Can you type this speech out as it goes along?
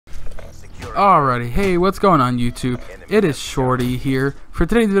Alrighty, hey, what's going on YouTube? It is Shorty here. For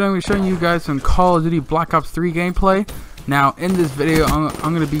today's video, I'm going to be showing you guys some Call of Duty Black Ops 3 gameplay. Now, in this video,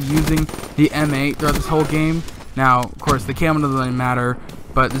 I'm going to be using the M8 throughout this whole game. Now, of course, the camo doesn't really matter,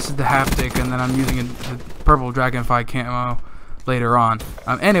 but this is the haptic, and then I'm using the purple Dragonfly camo later on.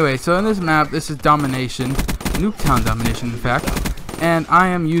 Anyway, so in this map, this is Domination, Nuketown Domination, in fact, and I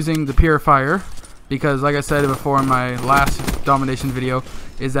am using the Purifier because, like I said before in my last Domination video,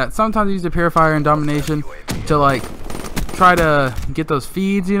 is that sometimes I use the Purifier in Domination to like try to get those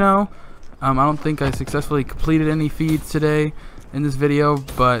feeds, you know. I don't think I successfully completed any feeds today in this video,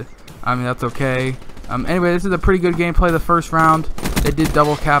 but I mean that's okay. Anyway, this is a pretty good gameplay. The first round they did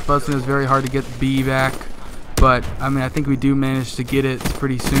double cap us and it was very hard to get B back, but I mean I think we do manage to get it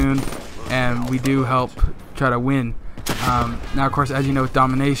pretty soon and we do help try to win. Now of course, as you know, with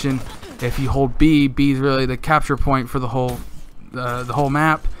Domination, if you hold B, B is really the capture point for the whole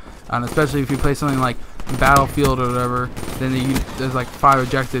map, and especially if you play something like Battlefield or whatever, then there's like 5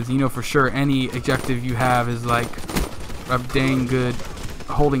 objectives. You know for sure any objective you have is like a dang good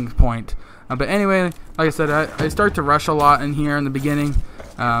holding point. But anyway, like I said, I start to rush a lot in here in the beginning.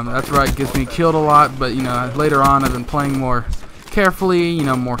 That's right, it gets me killed a lot, but you know later on I've been playing more carefully, you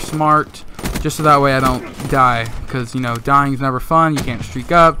know, more smart, just so that way I don't die, because you know dying is never fun. You can't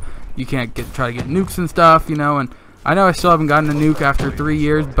streak up, you can't try to get nukes and stuff, you know. And I know I still haven't gotten a nuke after 3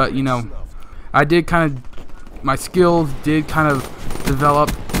 years, but you know, I did my skills did kind of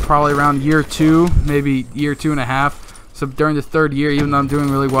develop probably around year 2, maybe year 2.5. So during the 3rd year, even though I'm doing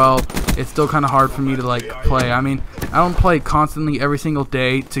really well, it's still kind of hard for me to like play. I mean, I don't play constantly every single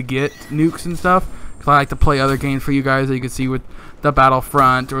day to get nukes and stuff, because I like to play other games for you guys that you can see with the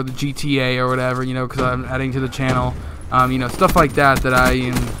Battlefront or the GTA or whatever, you know, because I'm adding to the channel, you know, stuff like that I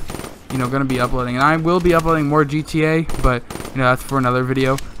am, you know, going to be uploading. And I will be uploading more GTA, but you know that's for another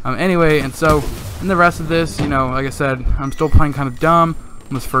video. Anyway, and so in the rest of this, you know, like I said, I'm still playing kind of dumb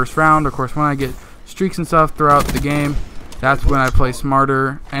in this first round. Of course, when I get streaks and stuff throughout the game, that's when I play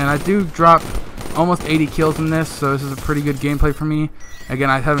smarter, and I do drop almost 80 kills in this, so this is a pretty good gameplay for me.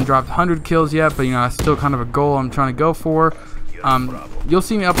 Again, I haven't dropped 100 kills yet, but you know, it's still kind of a goal I'm trying to go for. You'll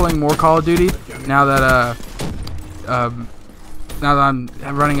see me uploading more Call of Duty now that I'm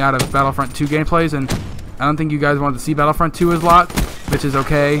running out of Battlefront 2 gameplays, and I don't think you guys want to see Battlefront 2 a lot, which is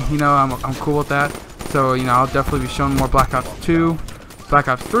okay. You know, I'm cool with that. So you know, I'll definitely be showing more Black Ops 2, Black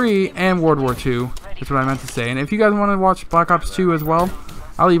Ops 3, and World War 2. That's what I meant to say. And if you guys want to watch Black Ops 2 as well,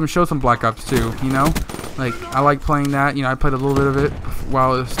 I'll even show some Black Ops 2. You know, like I like playing that. You know, I played a little bit of it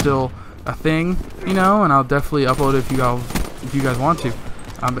while it was still a thing. You know, and I'll definitely upload it if you guys want to.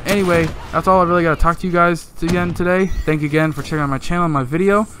 But anyway, that's all I really got to talk to you guys again today. Thank you again for checking out my channel and my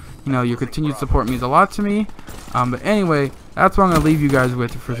video. You know, your continued support means a lot to me. But anyway, that's what I'm going to leave you guys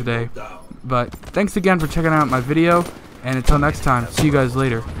with for today. But thanks again for checking out my video. And until next time, see you guys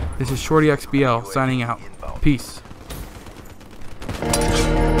later. This is ShortyXBL signing out. Peace.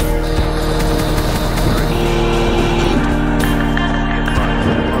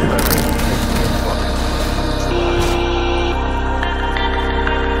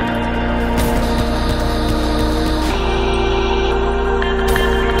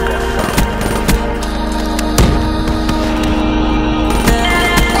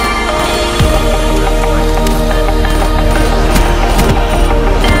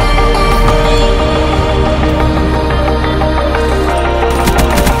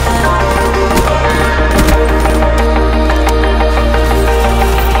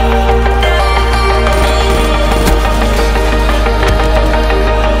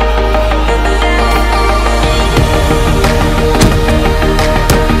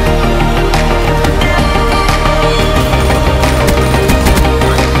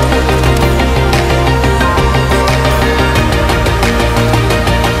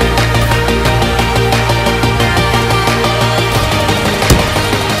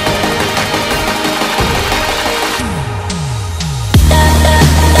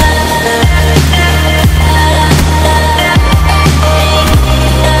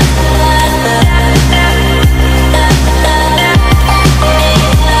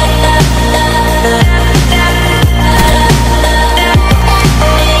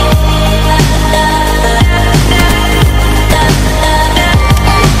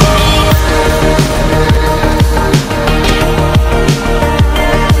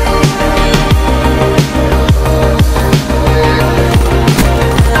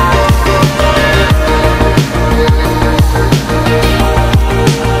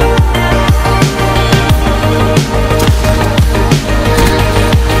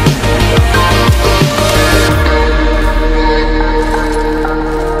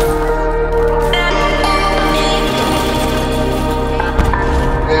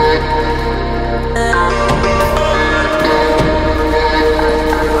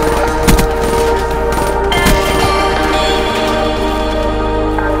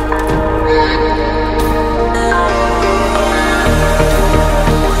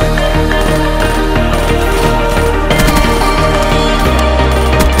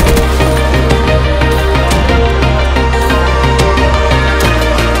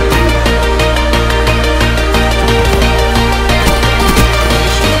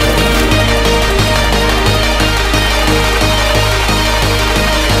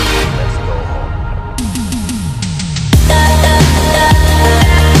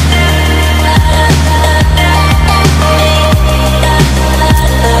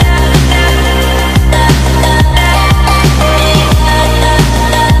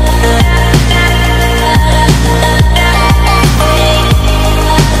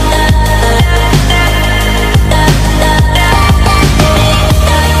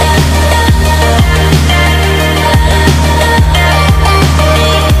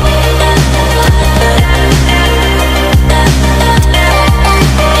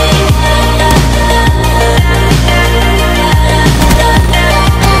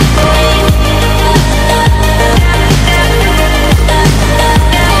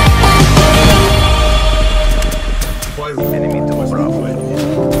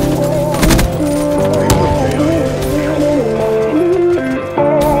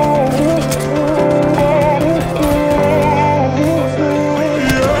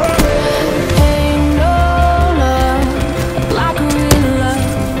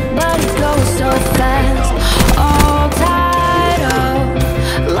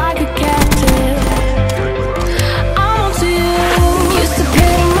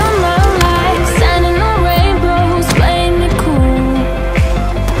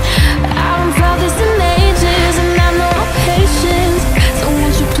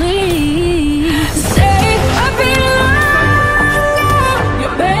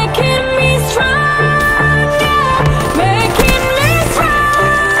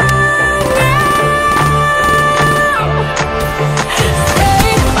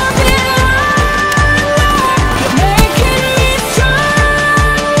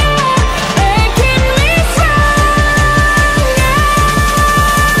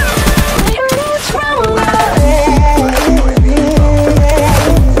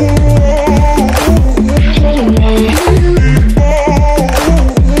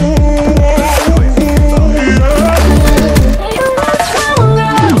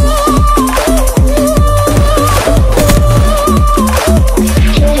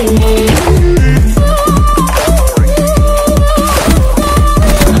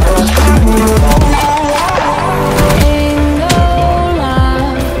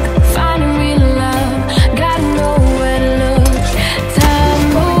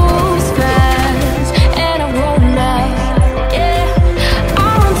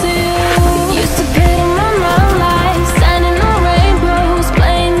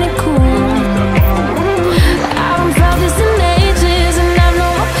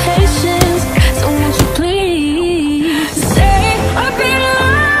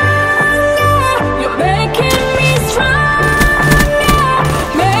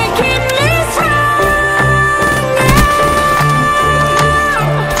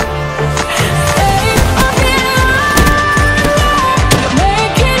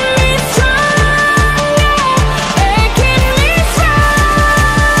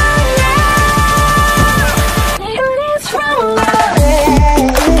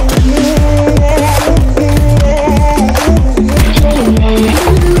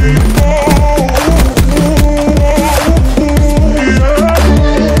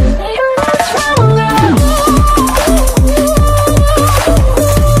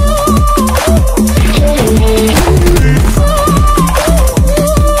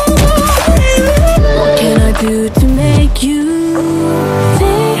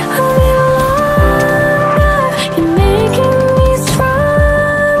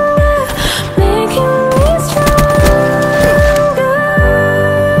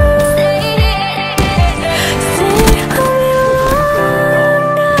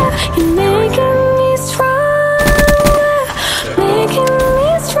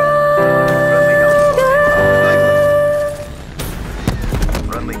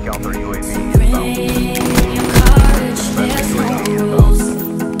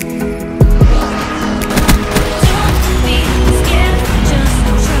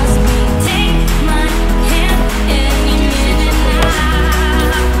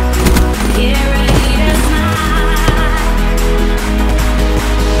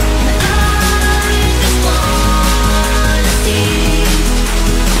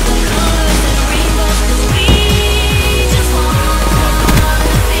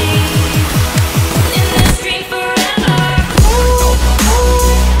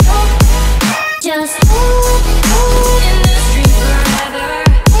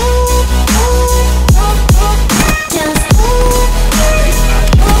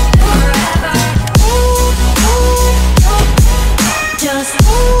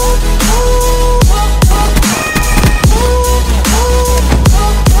 Ooh.